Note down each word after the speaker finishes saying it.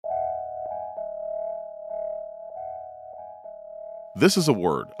This is A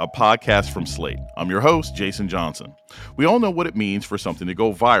Word, a podcast from Slate. I'm your host, Jason Johnson. We all know what it means for something to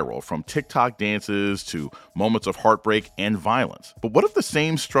go viral, from TikTok dances to moments of heartbreak and violence. But what if the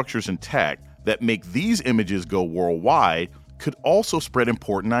same structures and tech that make these images go worldwide could also spread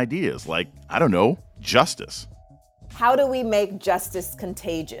important ideas like, justice? How do we make justice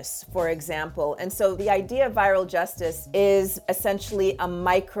contagious, for example? And so the idea of viral justice is essentially a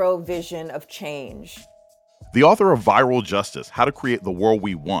micro vision of change. The author of Viral Justice, How to Create the World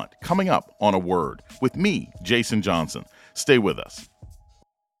We Want, coming up on A Word with me, Jason Johnson. Stay with us.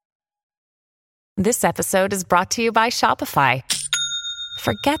 This episode is brought to you by Shopify.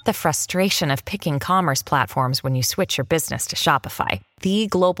 Forget the frustration of picking commerce platforms when you switch your business to Shopify, the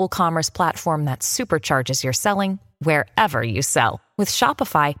global commerce platform that supercharges your selling wherever you sell. With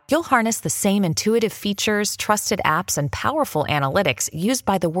Shopify, you'll harness the same intuitive features, trusted apps, and powerful analytics used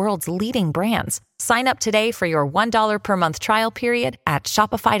by the world's leading brands. Sign up today for your $1 per month trial period at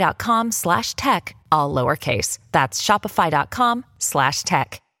shopify.com/tech, all lowercase. That's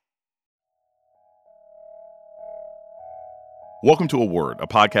shopify.com/tech. Welcome to A Word, a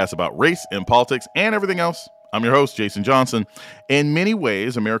podcast about race and politics and everything else. I'm your host, Jason Johnson. In many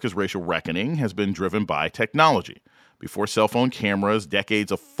ways, America's racial reckoning has been driven by technology. Before cell phone cameras,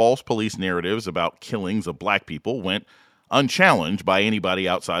 decades of false police narratives about killings of black people went unchallenged by anybody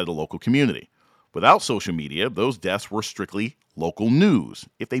outside the local community. Without social media, those deaths were strictly local news,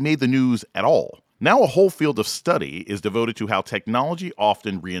 if they made the news at all. Now a whole field of study is devoted to how technology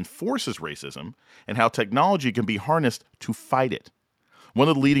often reinforces racism and how technology can be harnessed to fight it. One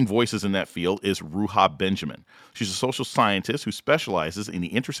of the leading voices in that field is Ruha Benjamin. She's a social scientist who specializes in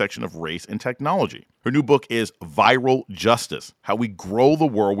the intersection of race and technology. Her new book is Viral Justice, How We Grow the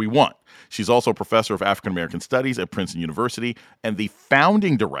World We Want. She's also a professor of African American Studies at Princeton University and the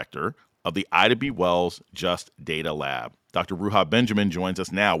founding director of the Ida B. Wells Just Data Lab. Dr. Ruha Benjamin joins us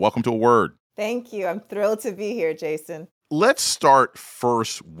now. Welcome to A Word. Thank you. I'm thrilled to be here, Jason. Let's start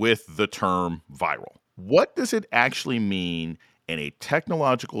first with the term viral. What does it actually mean in a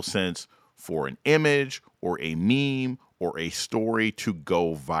technological sense for an image or a meme or a story to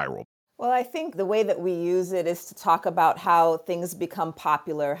go viral? Well, I think the way that we use it is to talk about how things become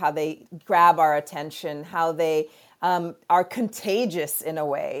popular, how they grab our attention, how they are contagious in a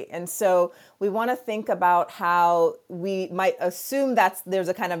way. And so we want to think about how we might assume that there's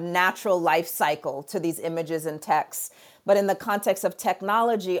a kind of natural life cycle to these images and texts. But in the context of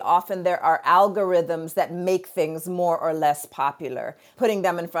technology, often there are algorithms that make things more or less popular, putting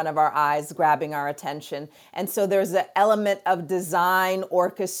them in front of our eyes, grabbing our attention. And so there's an element of design,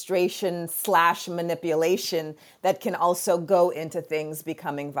 orchestration / manipulation that can also go into things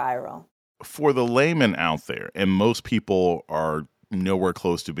becoming viral. For the layman out there, and most people are nowhere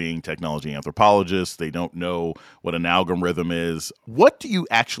close to being technology anthropologists, they don't know what an algorithm is. What do you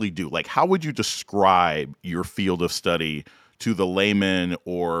actually do? Like, how would you describe your field of study to the layman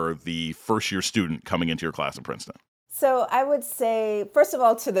or the first-year student coming into your class at Princeton? So I would say, first of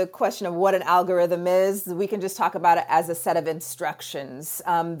all, to the question of what an algorithm is, we can just talk about it as a set of instructions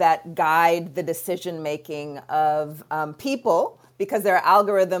that guide the decision-making of people, because there are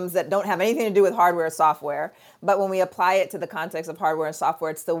algorithms that don't have anything to do with hardware or software. But when we apply it to the context of hardware and software,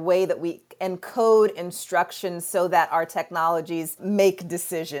 it's the way that we encode instructions so that our technologies make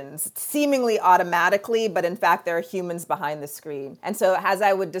decisions, seemingly automatically, but in fact, there are humans behind the screen. And so as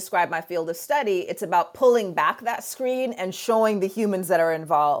I would describe my field of study, it's about pulling back that screen and showing the humans that are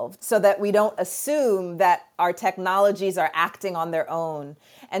involved so that we don't assume that our technologies are acting on their own.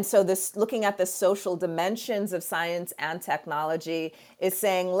 And so this looking at the social dimensions of science and technology is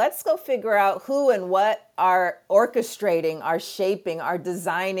saying, let's go figure out who and what are orchestrating, are shaping, are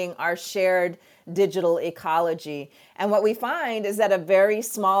designing our shared digital ecology. And what we find is that a very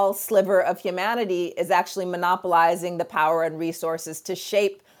small sliver of humanity is actually monopolizing the power and resources to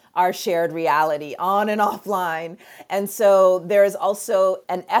shape our shared reality on and offline. And so there is also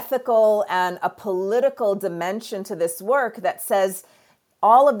an ethical and a political dimension to this work that says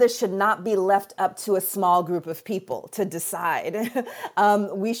all of this should not be left up to a small group of people to decide.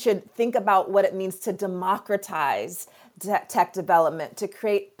 We should think about what it means to democratize tech development, to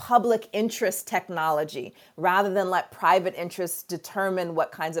create public interest technology, rather than let private interests determine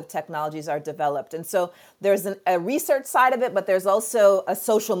what kinds of technologies are developed. And so there's a research side of it, but there's also a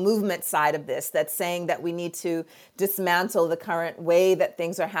social movement side of this that's saying that we need to dismantle the current way that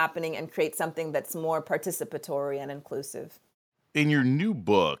things are happening and create something that's more participatory and inclusive. In your new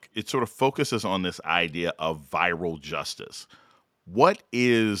book, it sort of focuses on this idea of viral justice. What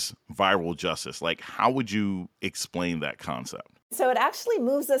is viral justice? Like, how would you explain that concept? So it actually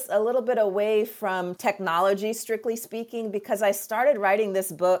moves us a little bit away from technology, strictly speaking, because I started writing this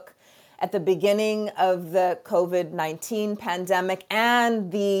book at the beginning of the COVID-19 pandemic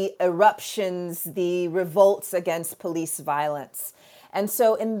and the eruptions, the revolts against police violence. And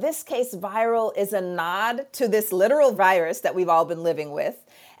so in this case, viral is a nod to this literal virus that we've all been living with.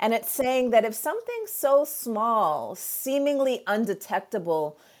 And it's saying that if something so small, seemingly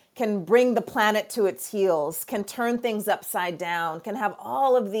undetectable, can bring the planet to its heels, can turn things upside down, can have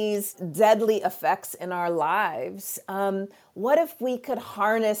all of these deadly effects in our lives, what if we could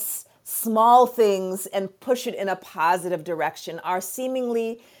harness small things and push it in a positive direction? Our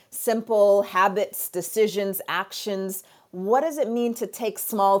seemingly simple habits, decisions, actions, what does it mean to take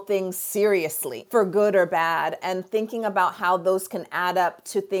small things seriously for good or bad? And thinking about how those can add up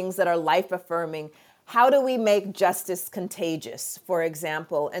to things that are life-affirming. How do we make justice contagious, for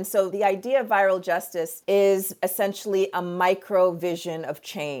example? And so the idea of viral justice is essentially a micro vision of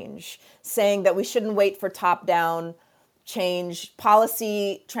change, saying that we shouldn't wait for top-down change.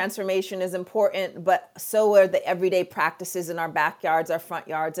 Policy transformation is important, but so are the everyday practices in our backyards, our front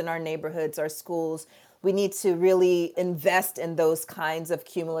yards, in our neighborhoods, our schools. We need to really invest in those kinds of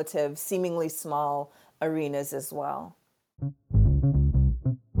cumulative, seemingly small arenas as well.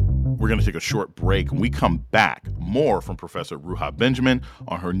 We're going to take a short break. When we come back, more from Professor Ruha Benjamin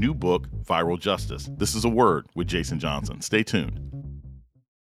on her new book, Viral Justice. This is A Word with Jason Johnson. Stay tuned.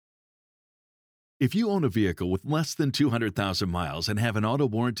 If you own a vehicle with less than 200,000 miles and have an auto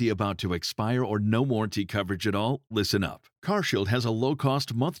warranty about to expire or no warranty coverage at all, listen up. CarShield has a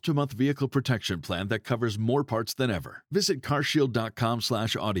low-cost month-to-month vehicle protection plan that covers more parts than ever. Visit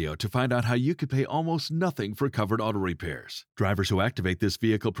carshield.com/audio to find out how you could pay almost nothing for covered auto repairs. Drivers who activate this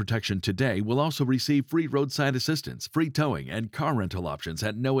vehicle protection today will also receive free roadside assistance, free towing, and car rental options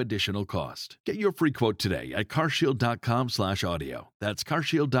at no additional cost. Get your free quote today at carshield.com/audio. That's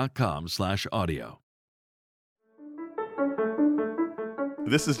carshield.com/audio.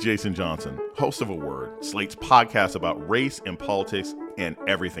 This is Jason Johnson, host of A Word, Slate's podcast about race and politics and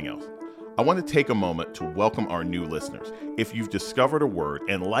everything else. I want to take a moment to welcome our new listeners. If you've discovered A Word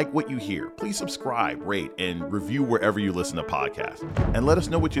and like what you hear, please subscribe, rate, and review wherever you listen to podcasts. And let us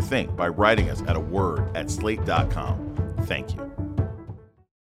know what you think by writing us at aword@slate.com. Thank you.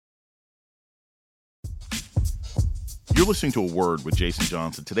 You're listening to A Word with Jason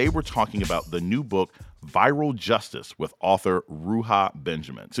Johnson. Today we're talking about the new book, Viral Justice, with author Ruha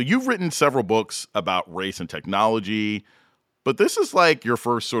Benjamin. So you've written several books about race and technology, but this is like your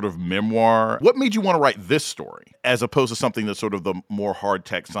first sort of memoir. What made you want to write this story as opposed to something that's sort of the more hard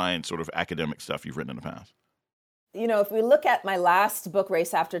tech science sort of academic stuff you've written in the past? You know, if we look at my last book,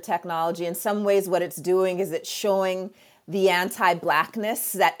 Race After Technology, in some ways what it's doing is it's showing the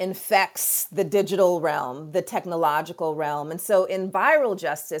anti-Blackness that infects the digital realm, the technological realm. And so in Viral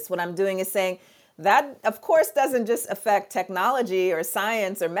Justice, what I'm doing is saying that, of course, doesn't just affect technology or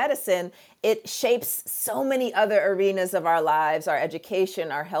science or medicine. It shapes so many other arenas of our lives, our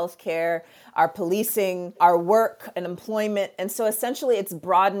education, our healthcare, our policing, our work and employment. And so essentially it's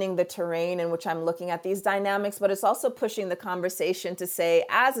broadening the terrain in which I'm looking at these dynamics, but it's also pushing the conversation to say,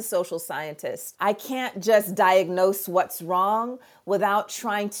 as a social scientist, I can't just diagnose what's wrong without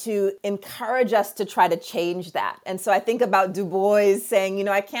trying to encourage us to try to change that. And so I think about Du Bois saying, you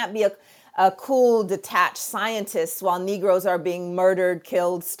know, I can't be a cool, detached scientist while Negroes are being murdered,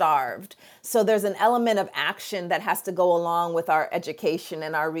 killed, starved. So there's an element of action that has to go along with our education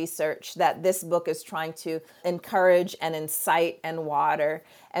and our research that this book is trying to encourage and incite and water.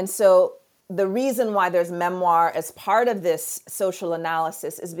 And so the reason why there's memoir as part of this social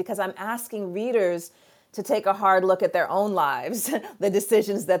analysis is because I'm asking readers to take a hard look at their own lives, the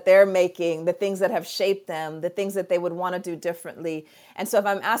decisions that they're making, the things that have shaped them, the things that they would want to do differently. And so if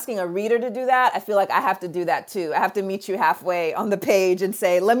I'm asking a reader to do that, I feel like I have to do that too. I have to meet you halfway on the page and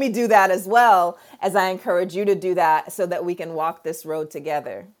say, let me do that as well as I encourage you to do that so that we can walk this road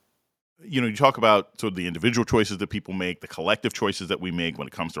together. You know, you talk about sort of the individual choices that people make, the collective choices that we make when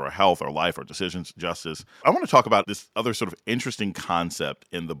it comes to our health, our life, our decisions, justice. I want to talk about this other sort of interesting concept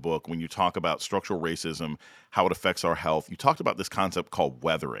in the book when you talk about structural racism, how it affects our health. You talked about this concept called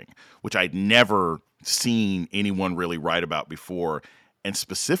weathering, which I'd never seen anyone really write about before, and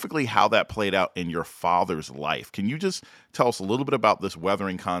specifically how that played out in your father's life. Can you just tell us a little bit about this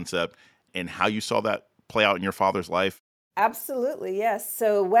weathering concept and how you saw that play out in your father's life? Absolutely, yes.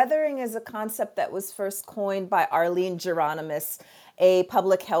 So weathering is a concept that was first coined by Arlene Geronimus, a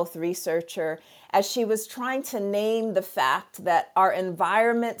public health researcher, as she was trying to name the fact that our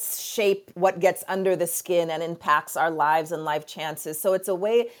environments shape what gets under the skin and impacts our lives and life chances. So it's a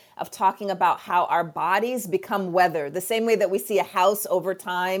way of talking about how our bodies become weather, the same way that we see a house over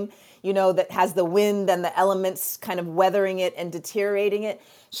time, that has the wind and the elements kind of weathering it and deteriorating it.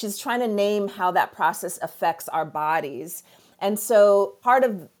 She's trying to name how that process affects our bodies. And so part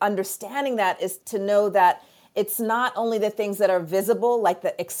of understanding that is to know that it's not only the things that are visible, like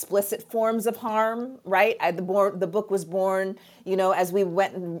the explicit forms of harm, right? The book was born, as we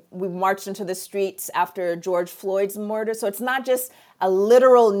marched into the streets after George Floyd's murder. So it's not just a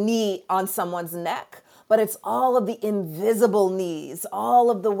literal knee on someone's neck, but it's all of the invisible knees, all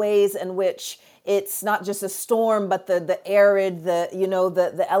of the ways in which it's not just a storm, but the arid,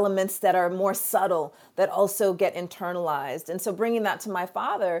 the elements that are more subtle that also get internalized. And so bringing that to my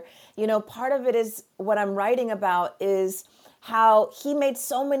father, part of it is what I'm writing about is how he made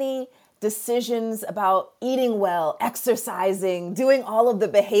so many decisions about eating well, exercising, doing all of the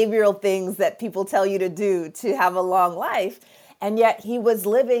behavioral things that people tell you to do to have a long life. And yet he was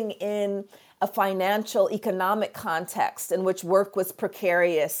living in a financial, economic context in which work was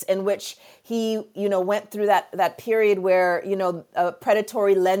precarious, in which he, went through that period where,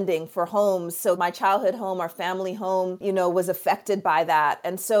 predatory lending for homes. So my childhood home, our family home, was affected by that.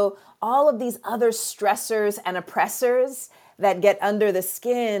 And so all of these other stressors and oppressors that get under the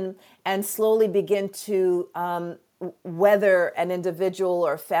skin and slowly begin to whether an individual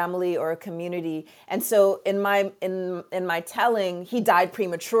or family or a community. And so in my telling, he died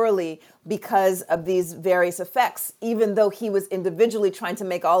prematurely because of these various effects, even though he was individually trying to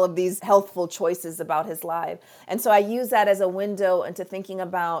make all of these healthful choices about his life. And so I use that as a window into thinking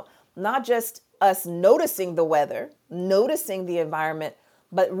about not just us noticing the weather, noticing the environment,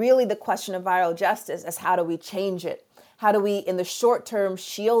 but really the question of viral justice is how do we change it? How do we, in the short term,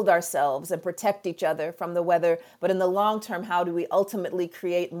 shield ourselves and protect each other from the weather? But in the long term, how do we ultimately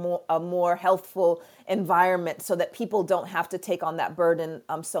create a more healthful environment so that people don't have to take on that burden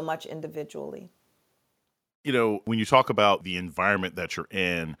so much individually? When you talk about the environment that you're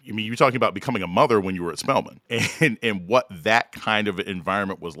in, you're talking about becoming a mother when you were at Spelman and what that kind of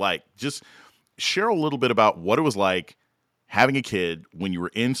environment was like. Just share a little bit about what it was like having a kid when you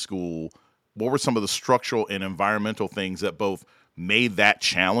were in school. What were some of the structural and environmental things that both made that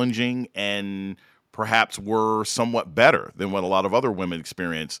challenging and perhaps were somewhat better than what a lot of other women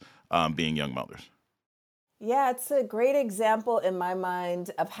experience being young mothers? Yeah, it's a great example in my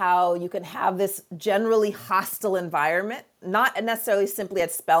mind of how you can have this generally hostile environment, not necessarily simply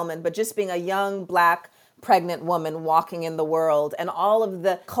at Spelman, but just being a young Black pregnant woman walking in the world and all of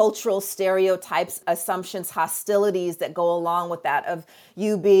the cultural stereotypes, assumptions, hostilities that go along with that of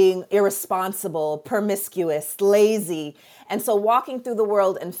you being irresponsible, promiscuous, lazy. And so walking through the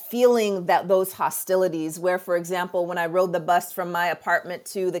world and feeling that those hostilities where, for example, when I rode the bus from my apartment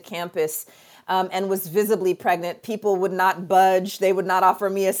to the campus, and was visibly pregnant, people would not budge. They would not offer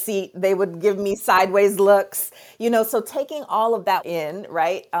me a seat. They would give me sideways looks, so taking all of that in,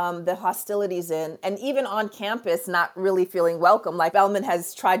 right? The hostilities in, and even on campus, not really feeling welcome. Like Spelman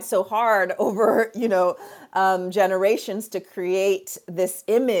has tried so hard over, generations to create this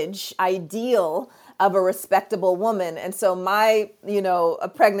image ideal of a respectable woman. And so my, a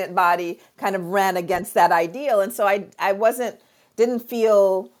pregnant body kind of ran against that ideal. And so I didn't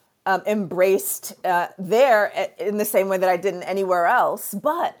feel embraced there in the same way that I didn't anywhere else.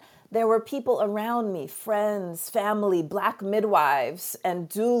 But there were people around me, friends, family, Black midwives and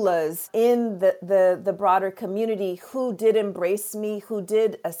doulas in the broader community who did embrace me, who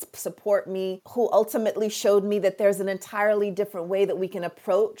did support me, who ultimately showed me that there's an entirely different way that we can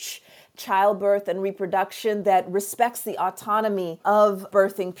approach childbirth and reproduction that respects the autonomy of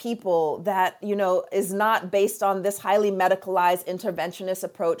birthing people, that, is not based on this highly medicalized interventionist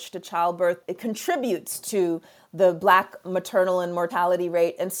approach to childbirth. It contributes to the Black maternal and mortality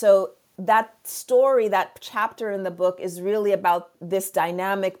rate. And so that story, that chapter in the book is really about this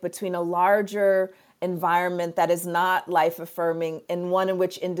dynamic between a larger environment that is not life-affirming and one in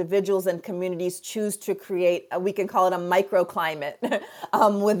which individuals and communities choose to create, we can call it a microclimate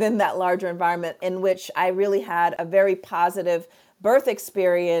within that larger environment, in which I really had a very positive birth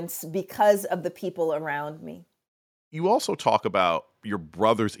experience because of the people around me. You also talk about your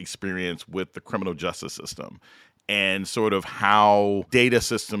brother's experience with the criminal justice system and sort of how data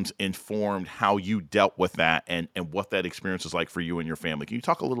systems informed how you dealt with that and what that experience was like for you and your family. Can you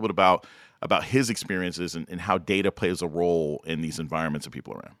talk a little bit about his experiences and how data plays a role in these environments of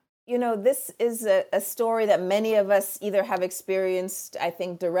people around? This is a story that many of us either have experienced, I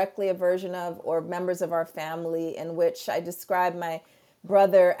think, directly a version of, or members of our family, in which I describe my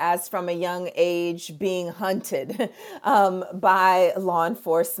brother as from a young age being hunted by law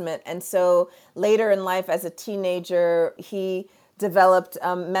enforcement. And so later in life as a teenager, he developed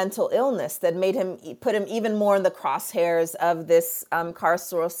mental illness that put him even more in the crosshairs of this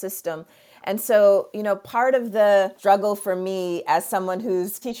carceral system. And so, part of the struggle for me as someone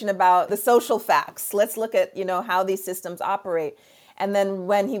who's teaching about the social facts, let's look at, how these systems operate. And then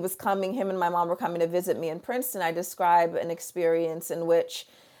when him and my mom were coming to visit me in Princeton, I describe an experience in which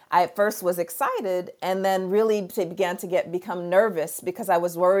I at first was excited and then really began to become nervous because I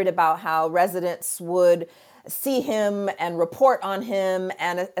was worried about how residents would see him and report on him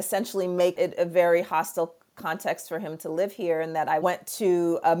and essentially make it a very hostile context for him to live here. And that I went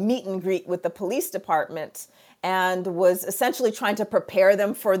to a meet and greet with the police department and was essentially trying to prepare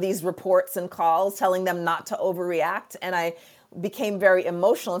them for these reports and calls, telling them not to overreact. And I became very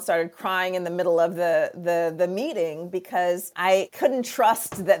emotional and started crying in the middle of the meeting because I couldn't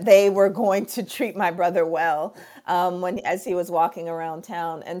trust that they were going to treat my brother well as he was walking around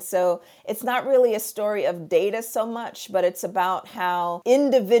town. And so it's not really a story of data so much, but it's about how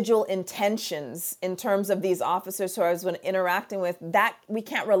individual intentions in terms of these officers who I was interacting with, that we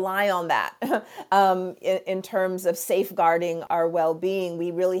can't rely on that in terms of safeguarding our well-being.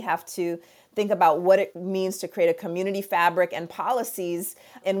 We really have to think about what it means to create a community fabric and policies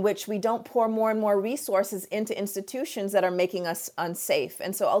in which we don't pour more and more resources into institutions that are making us unsafe.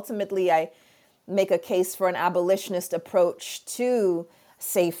 And so ultimately, I make a case for an abolitionist approach to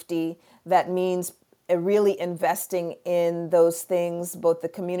safety that means really investing in those things, both the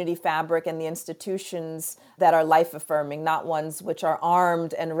community fabric and the institutions that are life-affirming, not ones which are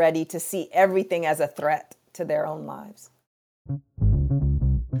armed and ready to see everything as a threat to their own lives.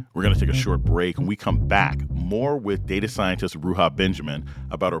 We're going to take a short break. When we come back, more with data scientist Ruha Benjamin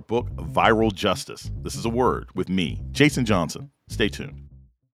about her book, Viral Justice. This is a Word with me, Jason Johnson. Stay tuned.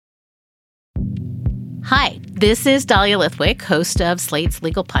 Hi, this is Dahlia Lithwick, host of Slate's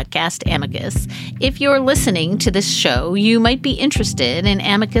legal podcast, Amicus. If you're listening to this show, you might be interested in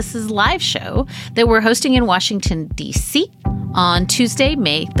Amicus's live show that we're hosting in Washington, D.C. on Tuesday,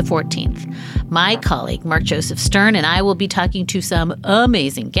 May the 14th. My colleague, Mark Joseph Stern, and I will be talking to some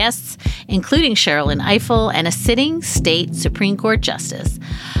amazing guests, including Sherrilyn Ifill and a sitting state Supreme Court justice,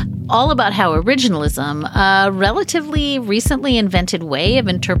 all about how originalism, a relatively recently invented way of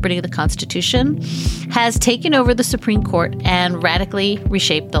interpreting the Constitution, has taken over the Supreme Court and radically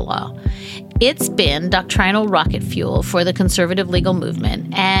reshaped the law. It's been doctrinal rocket fuel for the conservative legal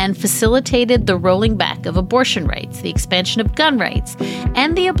movement and facilitated the rolling back of abortion rights, the expansion of gun rights,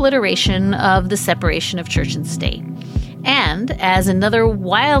 and the obliteration of the separation of church and state. And as another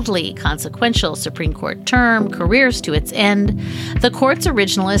wildly consequential Supreme Court term careers to its end, the court's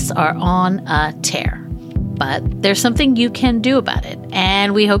originalists are on a tear. But there's something you can do about it,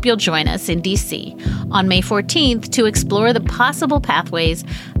 and we hope you'll join us in D.C. on May 14th to explore the possible pathways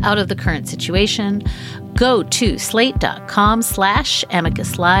out of the current situation. Go to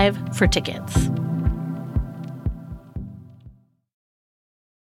slate.com/Amicus Live for tickets.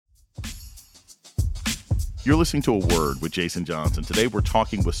 You're listening to A Word with Jason Johnson. Today we're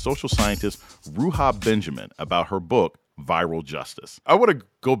talking with social scientist Ruha Benjamin about her book, Viral Justice. I want to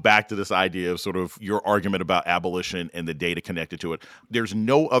go back to this idea of sort of your argument about abolition and the data connected to it. There's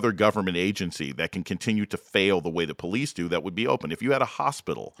no other government agency that can continue to fail the way the police do that would be open. If you had a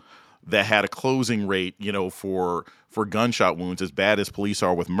hospital that had a closing rate, for gunshot wounds as bad as police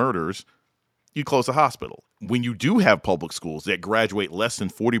are with murders, you close the hospital. When you do have public schools that graduate less than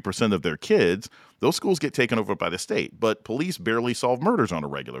 40% of their kids, those schools get taken over by the state. But police barely solve murders on a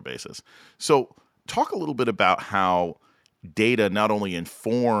regular basis. So talk a little bit about how data not only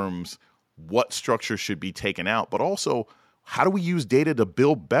informs what structures should be taken out, but also how do we use data to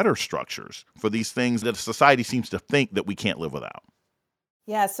build better structures for these things that society seems to think that we can't live without?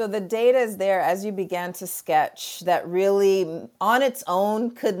 Yeah, so the data is there, as you began to sketch, that really on its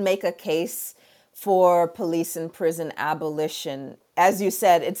own could make a case for police and prison abolition. As you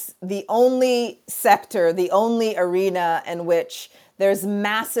said, it's the only sector, the only arena in which there's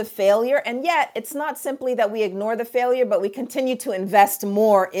massive failure. And yet it's not simply that we ignore the failure, but we continue to invest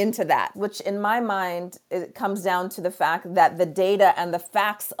more into that, which in my mind, it comes down to the fact that the data and the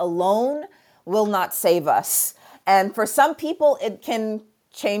facts alone will not save us. And for some people, it can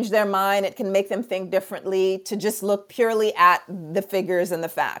change their mind. It can make them think differently to just look purely at the figures and the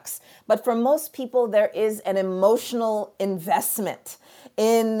facts. But for most people, there is an emotional investment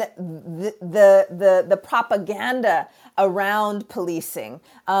in the propaganda around policing.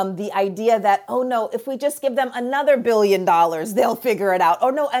 The idea that, oh no, if we just give them another $1 billion, they'll figure it out. Oh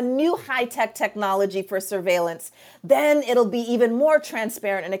no, a new high-tech technology for surveillance, then it'll be even more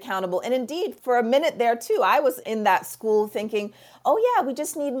transparent and accountable. And indeed, for a minute there too, I was in that school thinking, oh yeah, we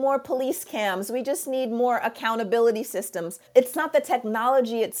just need more police cams. We just need more accountability systems. It's not the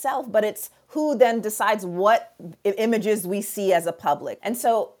technology itself, but it's who then decides what images we see as a public. And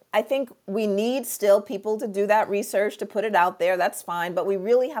so I think we need still people to do that research, to put it out there. That's fine. But we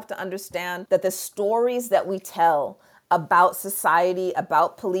really have to understand that the stories that we tell about society,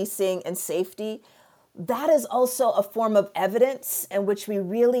 about policing and safety, that is also a form of evidence in which we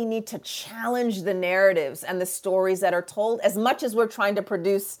really need to challenge the narratives and the stories that are told, as much as we're trying to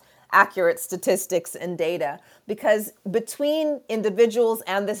produce accurate statistics and data. Because between individuals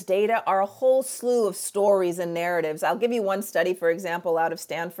and this data are a whole slew of stories and narratives. I'll give you one study, for example, out of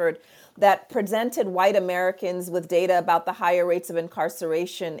Stanford that presented white Americans with data about the higher rates of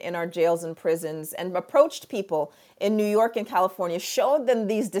incarceration in our jails and prisons, and approached people in New York and California, showed them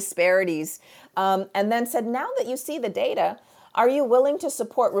these disparities, and then said, now that you see the data, are you willing to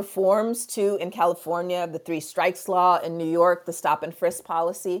support reforms too in California, the 3 strikes law, in New York, the stop and frisk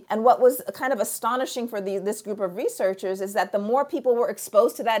policy? And what was kind of astonishing for this group of researchers is that the more people were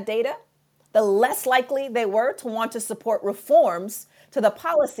exposed to that data, the less likely they were to want to support reforms to the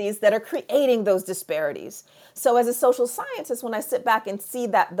policies that are creating those disparities. So as a social scientist, when I sit back and see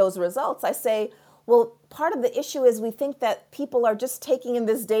those results, I say, well, part of the issue is we think that people are just taking in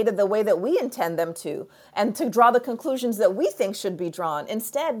this data the way that we intend them to, and to draw the conclusions that we think should be drawn.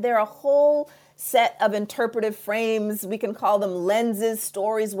 Instead, there are a whole set of interpretive frames, we can call them lenses,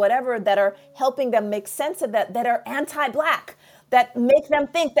 stories, whatever, that are helping them make sense of that are anti-Black, that make them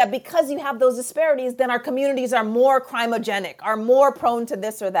think that because you have those disparities, then our communities are more crimogenic, are more prone to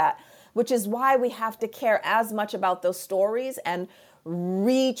this or that, which is why we have to care as much about those stories and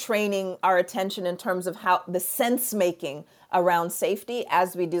retraining our attention in terms of how the sense making around safety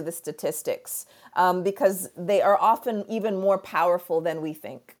as we do the statistics, because they are often even more powerful than we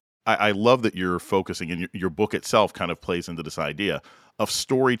think. I love that you're focusing, and your book itself kind of plays into this idea of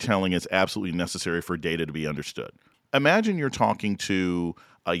storytelling is absolutely necessary for data to be understood. Imagine you're talking to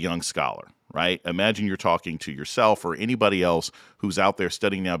a young scholar, right? Imagine you're talking to yourself or anybody else who's out there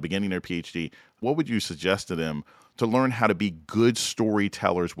studying now, beginning their PhD. What would you suggest to them to learn how to be good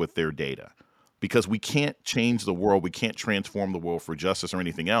storytellers with their data? Because we can't change the world, we can't transform the world for justice or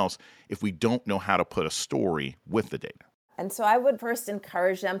anything else if we don't know how to put a story with the data. And so I would first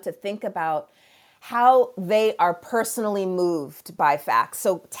encourage them to think about how they are personally moved by facts.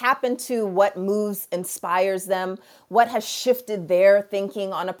 So tap into what moves, inspires them, what has shifted their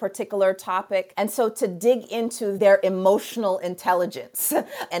thinking on a particular topic. And so to dig into their emotional intelligence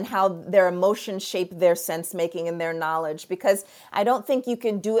and how their emotions shape their sense making and their knowledge, because I don't think you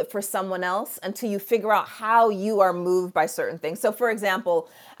can do it for someone else until you figure out how you are moved by certain things. So for example,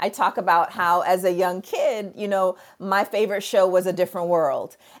 I talk about how as a young kid, my favorite show was A Different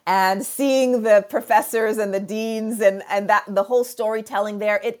World, and seeing the professors and the deans and that the whole storytelling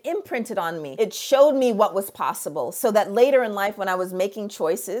there, it imprinted on me. It showed me what was possible, so that later in life when I was making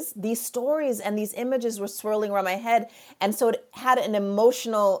choices, these stories and these images were swirling around my head. And so it had an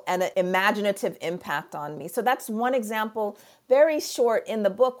emotional and an imaginative impact on me. So that's one example, very short in the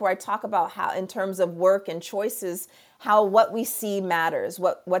book, where I talk about how in terms of work and choices, how what we see matters,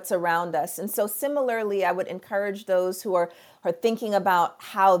 what's around us. And so similarly, I would encourage those who are thinking about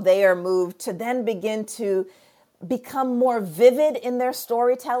how they are moved to then begin to become more vivid in their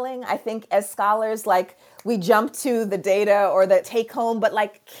storytelling. I think as scholars, we jump to the data or the take home, but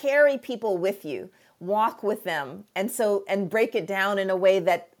carry people with you, walk with them, and break it down in a way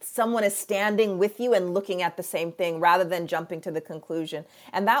that someone is standing with you and looking at the same thing rather than jumping to the conclusion.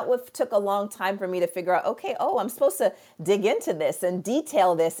 And that took a long time for me to figure out, okay, I'm supposed to dig into this and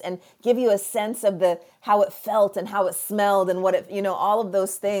detail this and give you a sense of how it felt and how it smelled and what it, all of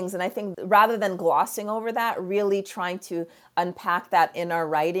those things. And I think rather than glossing over that, really trying to unpack that in our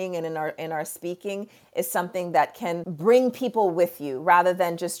writing and in our speaking is something that can bring people with you rather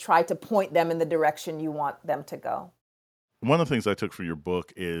than just try to point them in the direction you want them to go. One of the things I took from your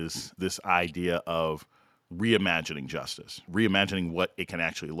book is this idea of reimagining justice, reimagining what it can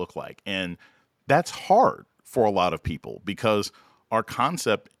actually look like. And that's hard for a lot of people because our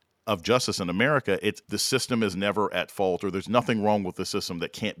concept of justice in America, the system is never at fault, or there's nothing wrong with the system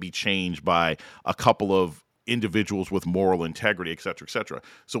that can't be changed by a couple of individuals with moral integrity, et cetera, et cetera.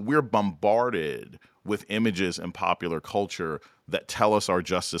 So we're bombarded with images in popular culture that tell us our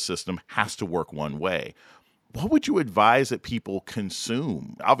justice system has to work one way. what would you advise that people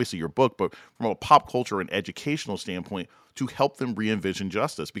consume? Obviously your book, but from a pop culture and educational standpoint to help them re-envision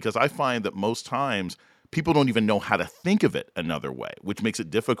justice? Because I find that most times people don't even know how to think of it another way, which makes it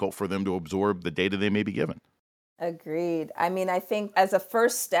difficult for them to absorb the data they may be given. Agreed. I mean, I think as a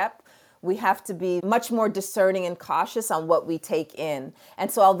first step, we have to be much more discerning and cautious on what we take in. And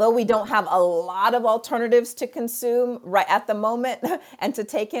so although we don't have a lot of alternatives to consume right at the moment and to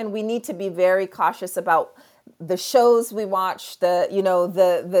take in, we need to be very cautious about the shows we watch,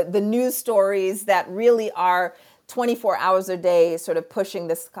 the news stories that really are 24 hours a day, sort of pushing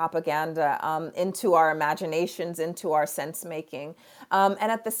this propaganda into our imaginations, into our sense making. And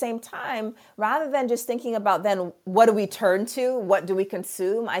at the same time, rather than just thinking about then what do we turn to, what do we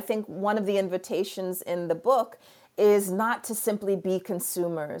consume, I think one of the invitations in the book is not to simply be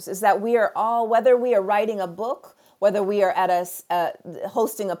consumers, is that we are all, whether we are writing a book, whether we are at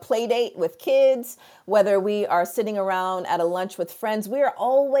hosting a play date with kids, whether we are sitting around at a lunch with friends, we are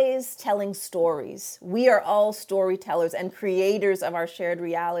always telling stories. We are all storytellers and creators of our shared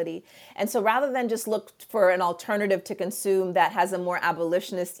reality. And so rather than just look for an alternative to consume that has a more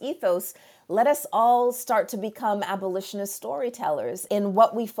abolitionist ethos, let us all start to become abolitionist storytellers in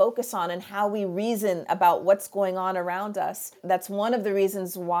what we focus on and how we reason about what's going on around us. That's one of the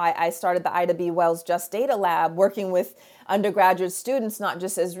reasons why I started the Ida B. Wells Just Data Lab, working with undergraduate students, not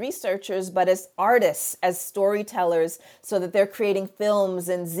just as researchers, but as artists, as storytellers, so that they're creating films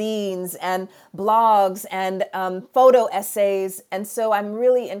and zines and blogs and photo essays. And so I'm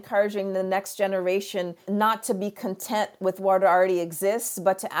really encouraging the next generation not to be content with what already exists,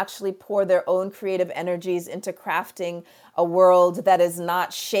 but to actually pour their own creative energies into crafting a world that is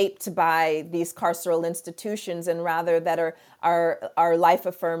not shaped by these carceral institutions, and rather that are life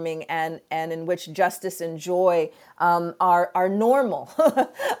affirming and in which justice and joy are normal,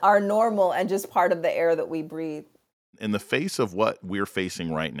 are normal and just part of the air that we breathe. In the face of what we're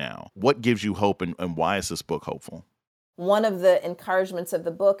facing right now, what gives you hope and why is this book hopeful? One of the encouragements of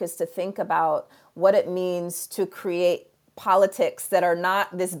the book is to think about what it means to create politics that are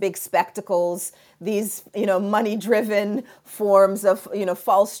not these big spectacles, these, money-driven forms of,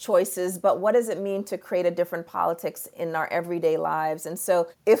 false choices, but what does it mean to create a different politics in our everyday lives? And so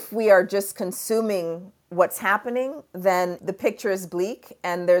if we are just consuming what's happening, then the picture is bleak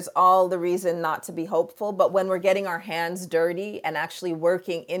and there's all the reason not to be hopeful. But when we're getting our hands dirty and actually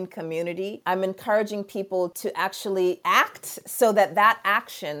working in community, I'm encouraging people to actually act so that that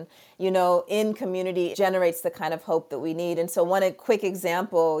action, in community generates the kind of hope that we need. And so one quick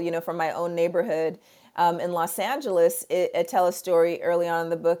example, from my own neighborhood, in Los Angeles, I tell a story early on in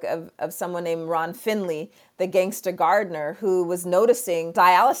the book of someone named Ron Finley, the gangster gardener, who was noticing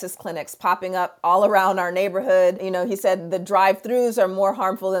dialysis clinics popping up all around our neighborhood. He said the drive-throughs are more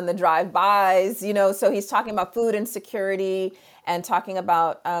harmful than the drive-bys, so he's talking about food insecurity and talking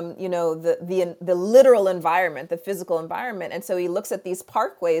about, the literal environment, the physical environment. And so he looks at these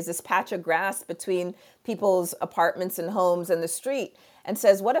parkways, this patch of grass between people's apartments and homes and the street, and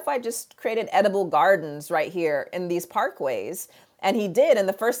says, what if I just created edible gardens right here in these parkways? And he did. And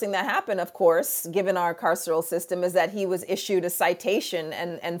the first thing that happened, of course, given our carceral system, is that he was issued a citation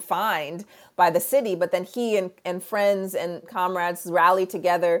and fined by the city. But then he and friends and comrades rallied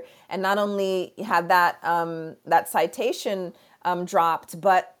together and not only had that citation dropped,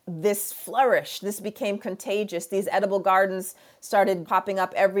 but this flourished. This became contagious. These edible gardens started popping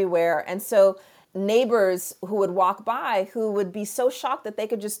up everywhere. And so neighbors who would walk by who would be so shocked that they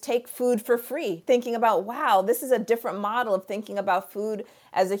could just take food for free, thinking about, wow, this is a different model of thinking about food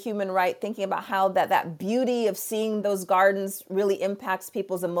as a human right, thinking about how that beauty of seeing those gardens really impacts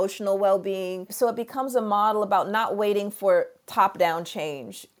people's emotional well-being. So it becomes a model about not waiting for top-down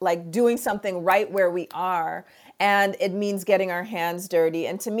change, like doing something right where we are. And it means getting our hands dirty.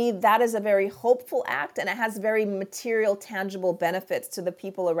 And to me, that is a very hopeful act, and it has very material, tangible benefits to the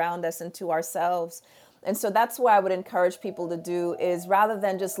people around us and to ourselves. And so that's what I would encourage people to do, is rather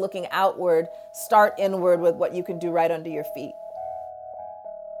than just looking outward, start inward with what you can do right under your feet.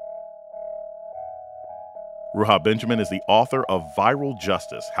 Ruha Benjamin is the author of Viral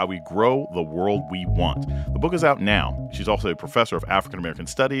Justice: How We Grow the World We Want. The book is out now. She's also a professor of African American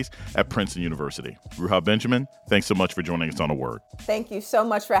Studies at Princeton University. Ruha Benjamin, thanks so much for joining us on A Word. Thank you so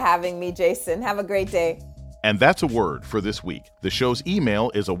much for having me, Jason. Have a great day. And that's A Word for this week. The show's email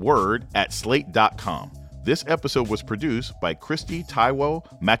is aword@slate.com. This episode was produced by Christy Taiwo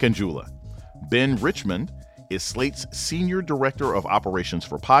Makanjula. Ben Richmond is Slate's Senior Director of Operations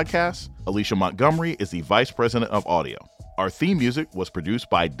for Podcasts. Alicia Montgomery is the Vice President of Audio. Our theme music was produced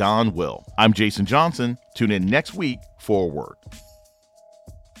by Don Will. I'm Jason Johnson. Tune in next week for A Word.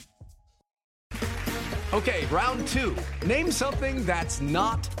 Okay, round two. Name something that's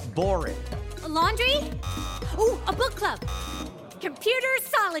not boring. A laundry? Ooh, a book club. Computer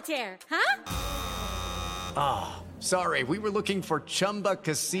solitaire, huh? Ah, sorry, we were looking for Chumba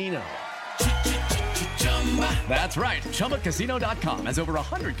Casino. That's right, ChumbaCasino.com has over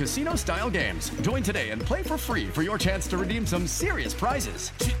 100 casino-style games. Join today and play for free for your chance to redeem some serious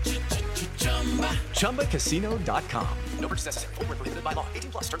prizes. ChumbaCasino.com. No purchase necessary. Void where prohibited by law.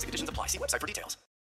 18+ terms and conditions apply. See website for details.